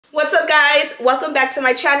What's up, guys? Welcome back to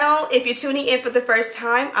my channel. If you're tuning in for the first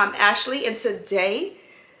time, I'm Ashley, and today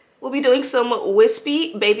we'll be doing some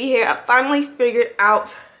wispy baby hair. I finally figured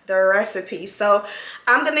out the recipe. So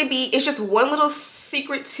it's just one little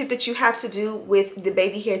secret tip that you have to do with the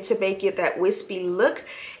baby hair to make it that wispy look.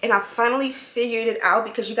 And I finally figured it out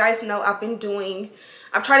because you guys know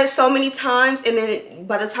I've tried it so many times, and then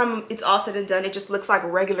by the time it's all said and done, it just looks like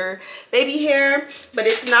regular baby hair, but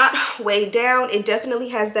it's not weighed down. It definitely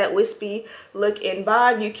has that wispy look and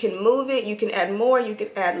vibe. You can move it, you can add more, you can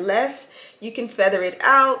add less, you can feather it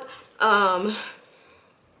out.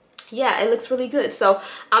 Yeah, it looks really good. So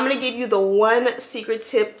I'm going to give you the one secret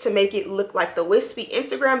tip to make it look like the wispy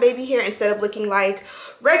Instagram baby hair instead of looking like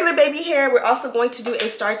regular baby hair. We're also going to do a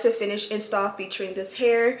start to finish install featuring this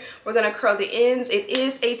hair. We're going to curl the ends. It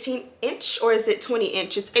is 18 inch, or is it 20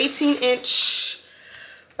 inch? It's 18 inch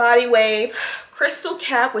BODYWAVE crystal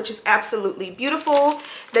cap, which is absolutely beautiful.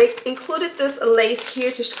 They included this lace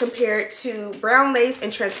here to compare it to brown lace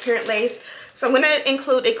and transparent lace. So I'm going to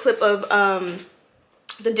include a clip of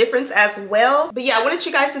the difference as well. But yeah, I wanted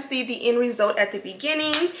you guys to see the end result at the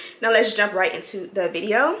beginning. Now let's jump right into the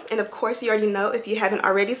video. And of course, you already know, if you haven't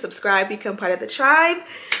already, subscribe, become part of the tribe.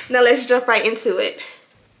 Now let's jump right into it.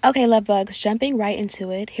 Okay, love bugs, jumping right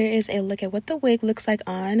into it. Here is a look at what the wig looks like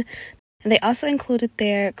on. And they also included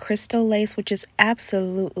their crystal lace, which is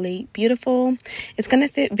absolutely beautiful. It's going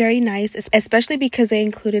to fit very nice, especially because they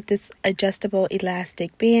included this adjustable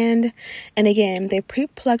elastic band. And again, they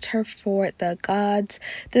pre-plucked her for the gods.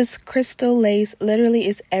 This crystal lace literally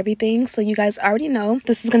is everything. So you guys already know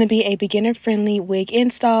this is going to be a beginner-friendly wig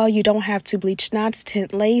install. You don't have to bleach knots,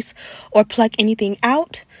 tint lace, or pluck anything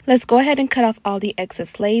out. Let's go ahead and cut off all the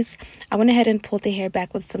excess lace. I went ahead and pulled the hair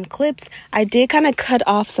back with some clips. I did kind of cut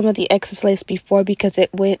off some of the excess lace before because it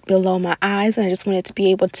went below my eyes and I just wanted to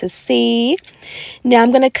be able to see. Now I'm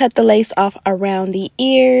going to cut the lace off around the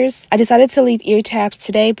ears. I decided to leave ear tabs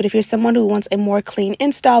today, but if you're someone who wants a more clean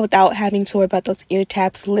install without having to worry about those ear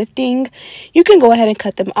tabs lifting, you can go ahead and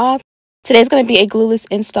cut them off. Today's going to be a glueless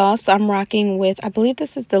install, so I'm rocking with, I believe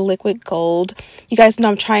this is the liquid gold. You guys know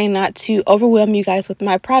I'm trying not to overwhelm you guys with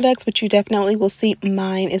my products, but you definitely will see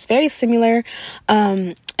mine is very similar.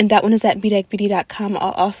 And that one is at bedeck.com.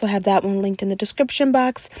 I'll also have that one linked in the description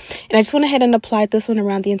box. And I just went ahead and applied this one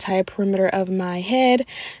around the entire perimeter of my head,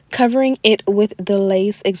 covering it with the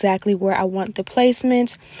lace exactly where I want the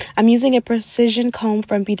placement. I'm using a precision comb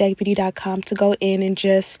from bedeck.com to go in and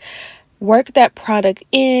just work that product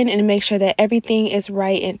in and make sure that everything is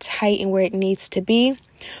right and tight and where it needs to be.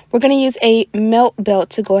 We're going to use a melt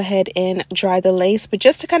belt to go ahead and dry the lace, but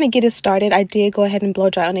just to kind of get it started, I did go ahead and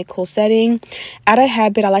blow dry on a cool setting. Out of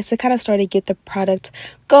habit, I like to kind of start to get the product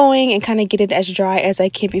going and kind of get it as dry as I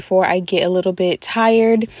can before I get a little bit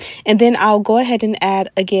tired. And then I'll go ahead and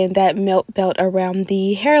add again that melt belt around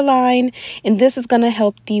the hairline, and this is going to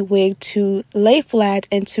help the wig to lay flat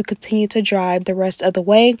and to continue to dry the rest of the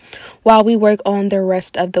way while we work on the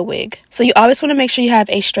rest of the wig. So you always want to make sure you have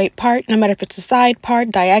a straight part, no matter if it's a side part,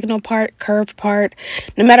 diagonal part, curved part,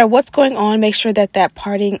 no matter what's going on, make sure that that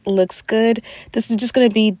parting looks good. This is just going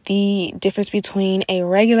to be the difference between a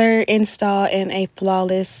regular install and a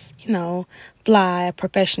flawless, fly,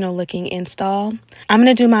 professional looking install. I'm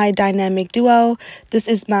going to do my dynamic duo. This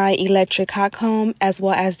is my electric hot comb as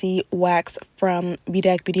well as the wax from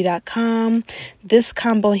bedeck.com. This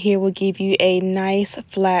combo here will give you a nice,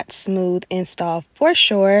 flat, smooth install for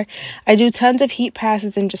sure. I do tons of heat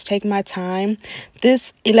passes and just take my time.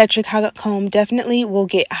 This electric hot comb definitely will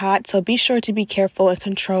get hot, so be sure to be careful and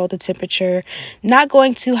control the temperature. Not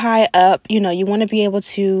going too high up. You want to be able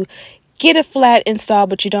to get a flat install,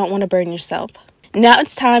 but you don't want to burn yourself. Now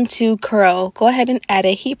it's time to curl. Go ahead and add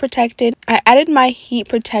a heat protectant. I added my heat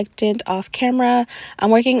protectant off camera.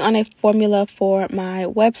 I'm working on a formula for my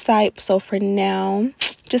website, so for now,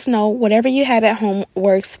 just know whatever you have at home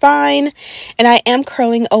works fine. And I am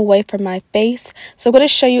curling away from my face, so I'm going to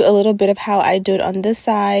show you a little bit of how I do it on this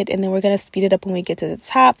side, and then we're going to speed it up when we get to the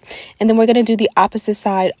top, and then we're going to do the opposite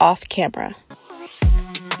side off camera.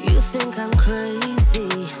 You think I'm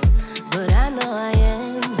crazy, but I know I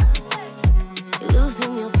am. You're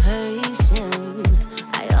losing your patience,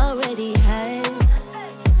 I already have.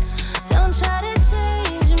 Don't try to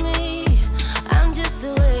change me, I'm just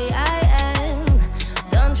the way I am.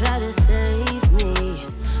 Don't try to save me,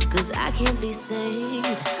 cause I can't be saved.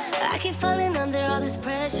 I keep falling under all this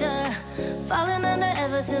pressure, falling under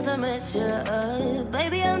ever since I met you.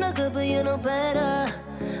 Baby, I'm no good, but you know better,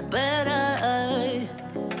 better.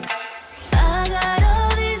 I got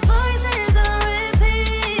all these voices on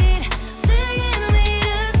repeat, singing me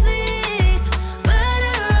to sleep.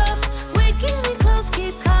 Better off waking me close,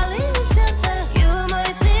 keep calling.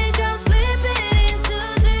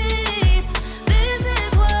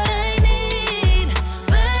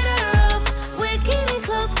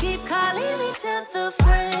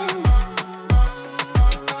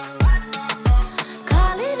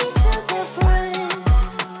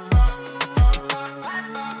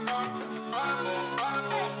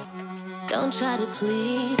 try to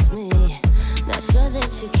please me. Not sure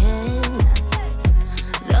that you can.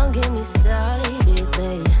 Don't get me started,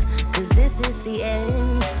 babe, cause this is the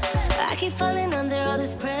end. I keep falling under all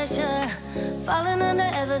this pressure, falling under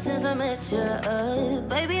ever since I met you.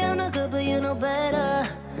 Baby, I'm not good, but you know better,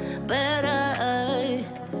 better.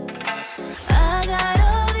 I got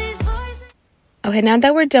all these voices. Okay, now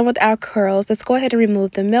that we're done with our curls, let's go ahead and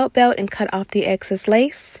remove the melt belt and cut off the excess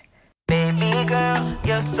lace. Baby girl,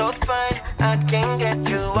 you're so fine, I can't get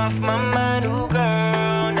you off my mind. Ooh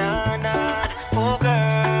girl, nah nah, ooh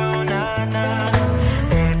girl, nah nah.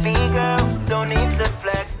 Baby girl, don't need to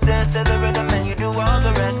flex, dance to the rhythm and you do all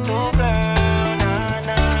the rest. Ooh girl, nah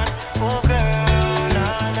nah, ooh girl,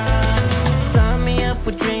 nah nah. Fly me up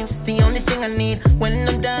with dreams, the only thing I need. When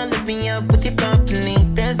I'm down, lift me up with your company.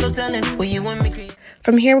 There's no telling where you want me.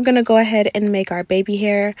 From here, we're going to go ahead and make our baby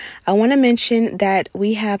hair. I want to mention that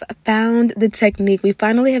we have found the technique. We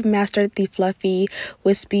finally have mastered the fluffy,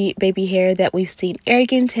 wispy baby hair that we've seen Eric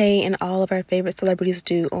Tay and all of our favorite celebrities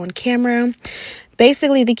do on camera.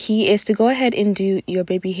 Basically, the key is to go ahead and do your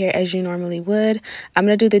baby hair as you normally would. I'm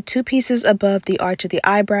going to do the 2 pieces above the arch of the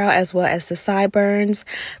eyebrow as well as the sideburns,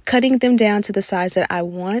 cutting them down to the size that I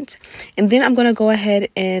want. And then I'm going to go ahead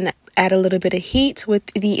and add a little bit of heat with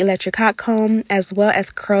the electric hot comb, as well as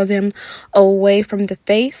curl them away from the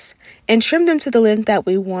face and trim them to the length that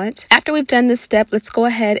we want. After we've done this step, let's go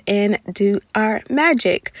ahead and do our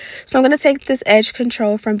magic. So I'm going to take this edge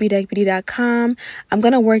control from BedeckBeauty.com. I'm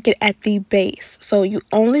going to work it at the base. So you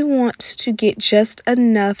only want to get just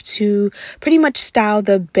enough to pretty much style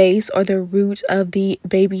the base or the root of the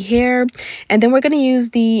baby hair. And then we're going to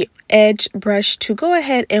use the edge brush to go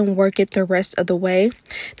ahead and work it the rest of the way.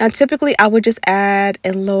 Now, typically I would just add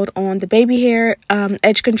and load on the baby hair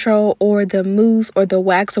edge control or the mousse or the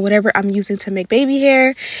wax or whatever I'm using to make baby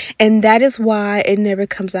hair, and that is why it never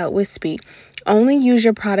comes out wispy. Only use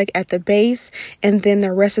your product at the base, and then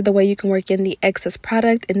the rest of the way you can work in the excess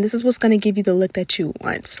product, and this is what's going to give you the look that you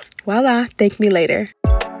want. Voila, thank me later.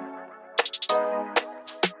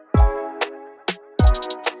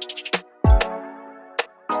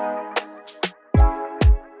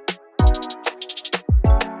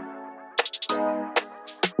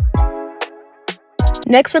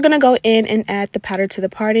 Next, we're going to go in and add the powder to the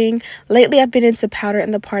parting. Lately, I've been into powder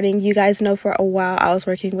and the parting. You guys know for a while I was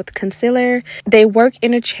working with concealer. They work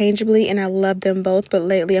interchangeably and I love them both, but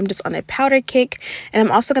lately I'm just on a powder kick. And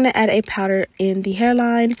I'm also going to add a powder in the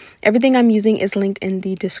hairline. Everything I'm using is linked in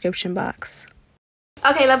the description box.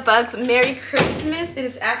 Okay, love bugs, Merry Christmas. It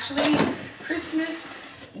is actually Christmas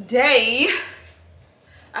Day.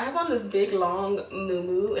 I have on this big long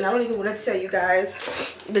muumuu, and I don't even want to tell you guys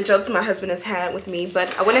the jokes my husband has had with me,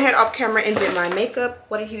 but I went ahead off camera and did my makeup.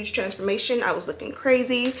 What a huge transformation. I was looking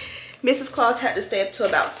crazy. Mrs. Claus had to stay up till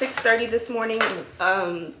about 6:30 this morning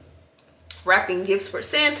wrapping gifts for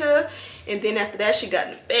Santa, and then after that she got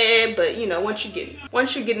in bed. But you know, once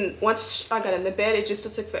I got in the bed, it just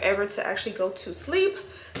took forever to actually go to sleep.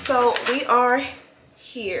 So we are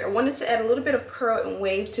here. I wanted to add a little bit of curl and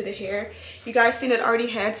wave to the hair. You guys seen it already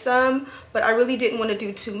had some, but I really didn't want to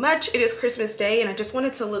do too much. It is Christmas Day and I just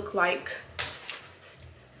wanted to look like,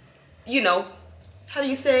 you know, how do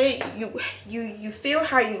you say, you feel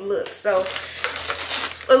how you look. So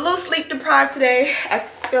a little sleep deprived today. I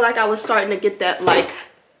feel like I was starting to get that, like,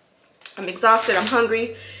 I'm exhausted, I'm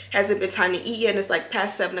hungry, hasn't been time to eat yet, and it's like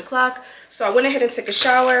past 7 o'clock. So I went ahead and took a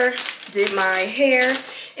shower, did my hair,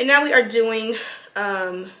 and now we are doing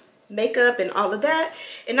makeup and all of that,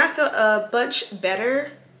 and I feel a bunch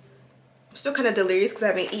better. I'm still kind of delirious because I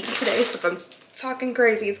haven't eaten today, so if I'm talking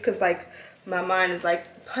crazy it's because like my mind is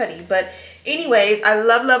like putty. But anyways, I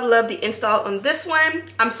love the install on this one.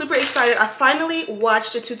 I'm super excited. I finally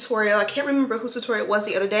watched a tutorial. I can't remember whose tutorial it was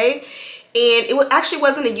the other day, and it actually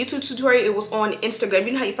wasn't a YouTube tutorial, it was on Instagram.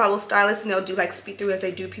 You know how you follow stylists and they'll do like speed through as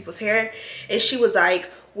they do people's hair, and she was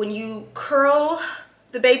like, when you curl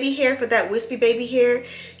the baby hair for that wispy baby hair,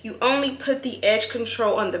 you only put the edge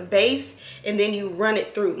control on the base and then you run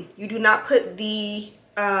it through. You do not put the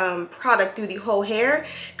product through the whole hair,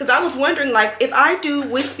 because I was wondering, like, if I do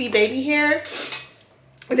wispy baby hair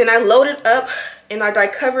and then I load it up and I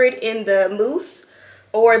cover it in the mousse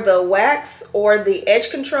or the wax or the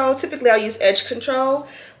edge control, typically I'll use edge control,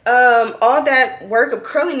 all that work of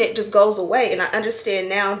curling it just goes away. And I understand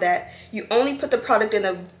now that you only put the product in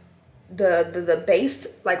the base,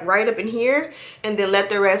 like right up in here, and then let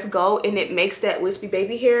the rest go, and it makes that wispy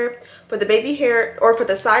baby hair. For the baby hair or for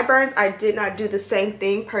the sideburns, I did not do the same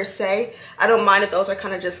thing per se. I don't mind if those are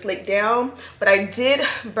kind of just slicked down, but I did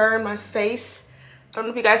burn my face I don't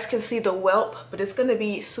know if you guys can see the whelp, but it's gonna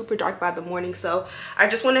be super dark by the morning. So I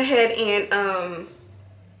just went ahead and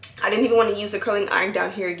I didn't even want to use the curling iron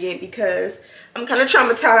down here again because I'm kind of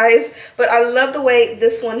traumatized, but I love the way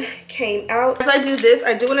this one came out. As I do this,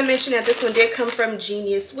 I do want to mention that this one did come from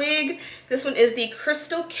Geniuswigs. This one is the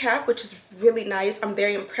crystal cap, which is really nice. I'm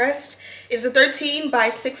very impressed. It's a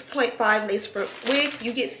 13x6.5 lace front wig.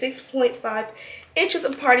 You get 6.5 inches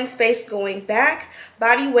of parting space going back,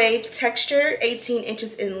 body wave texture, 18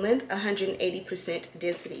 inches in length, 180%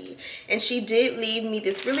 density. And she did leave me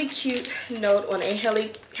this really cute note on a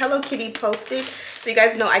Hello Kitty post-it, so you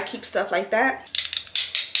guys know I keep stuff like that.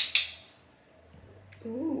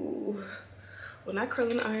 Ooh, when that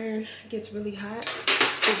curling iron gets really hot,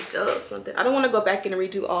 it does something. I don't want to go back in and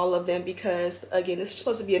redo all of them because, again, this is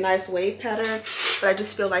supposed to be a nice wave pattern, but I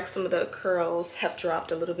just feel like some of the curls have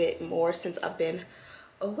dropped a little bit more since I've been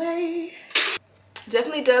away.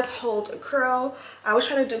 Definitely does hold a curl. I was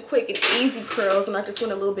trying to do quick and easy curls, and I just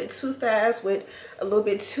went a little bit too fast with a little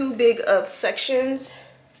bit too big of sections,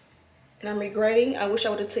 and I'm regretting. I wish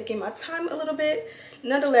I would have taken my time a little bit.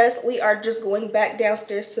 Nonetheless, we are just going back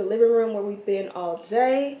downstairs to the living room where we've been all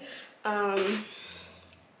day.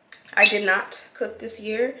 I did not cook this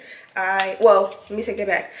year. Well, let me take that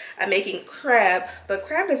back. I'm making crab, but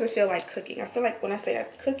crab doesn't feel like cooking. I feel like when I say I'm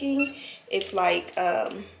cooking, it's like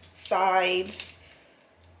sides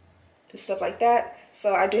and stuff like that.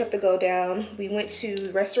 So I do have to go down. We went to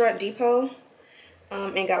Restaurant Depot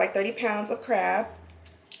and got like 30 pounds of crab.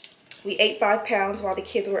 We ate 5 pounds while the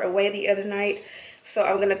kids were away the other night. So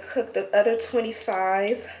I'm gonna cook the other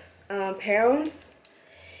 25 pounds.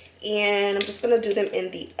 And I'm just going to do them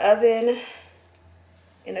in the oven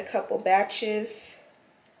in a couple batches.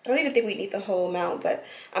 I don't even think we need the whole amount, but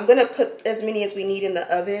I'm going to put as many as we need in the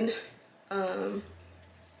oven and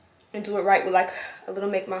do it right with like a little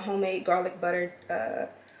make my homemade garlic butter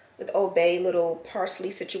with Old Bay little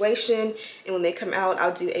parsley situation. And when they come out,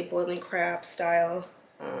 I'll do a boiling crab style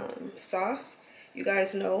sauce. You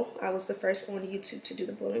guys know I was the first on YouTube to do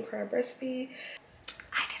the boiling crab recipe.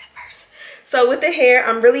 So with the hair,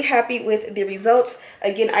 I'm really happy with the results.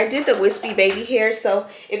 Again, I did the wispy baby hair, so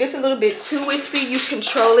if it's a little bit too wispy, you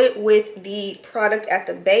control it with the product at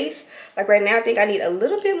the base. Like right now, I think I need a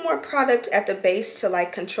little bit more product at the base to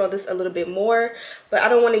like control this a little bit more, but I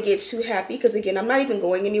don't want to get too happy because again, I'm not even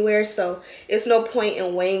going anywhere, so it's no point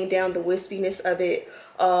in weighing down the wispiness of it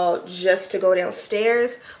just to go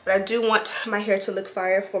downstairs. But I do want my hair to look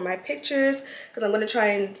fire for my pictures because I'm going to try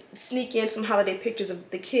and sneak in some holiday pictures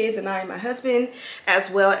of the kids and I and my husband,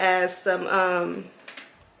 as well as some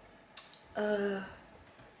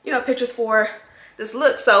you know, pictures for this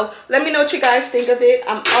look. So let me know what you guys think of it.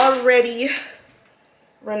 I'm already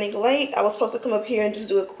running late. I was supposed to come up here and just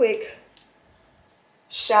do a quick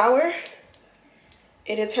shower,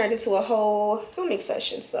 and it turned into a whole filming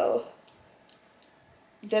session. So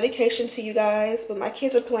dedication to you guys. But my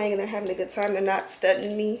kids are playing and they're having a good time. They're not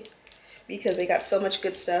studying me because they got so much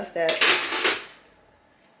good stuff that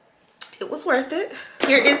it was worth it.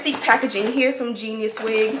 Here is the packaging here from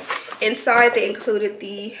Geniuswigs. Inside they included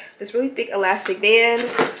this really thick elastic band,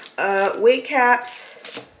 wig caps,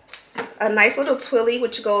 a nice little twilly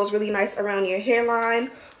which goes really nice around your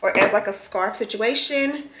hairline or as like a scarf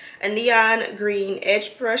situation, a neon green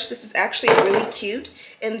edge brush. This is actually really cute.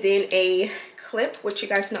 And then a clip, which you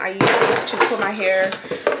guys know I use this to put my hair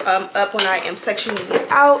up when I am sectioning it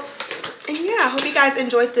out. And yeah, I hope you guys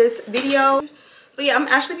enjoyed this video. But yeah, I'm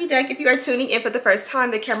Ashley Bedeck. If you are tuning in for the first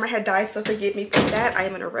time, the camera had died, so forgive me for that. I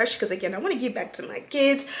am in a rush because again, I want to get back to my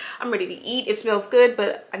kids. I'm ready to eat. It smells good,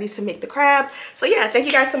 but I need to make the crab. So yeah, thank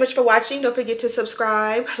you guys so much for watching. Don't forget to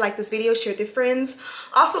subscribe, like this video, share with your friends.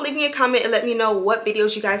 Also, leave me a comment and let me know what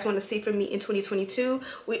videos you guys want to see from me in 2022.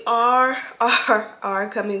 We are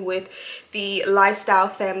coming with the lifestyle,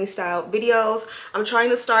 family style videos. I'm trying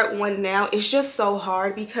to start one now. It's just so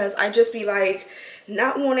hard because I just be like,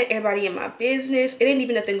 not wanting everybody in my business. It ain't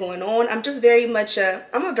even nothing going on. I'm just very much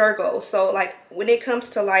I'm a Virgo, so like when it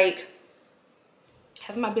comes to like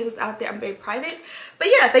having my business out there, I'm very private. But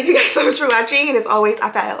yeah, thank you guys so much for watching, and as always, I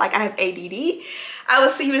felt like I have ADD. I will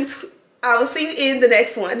see you in the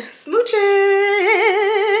next one. Smooches.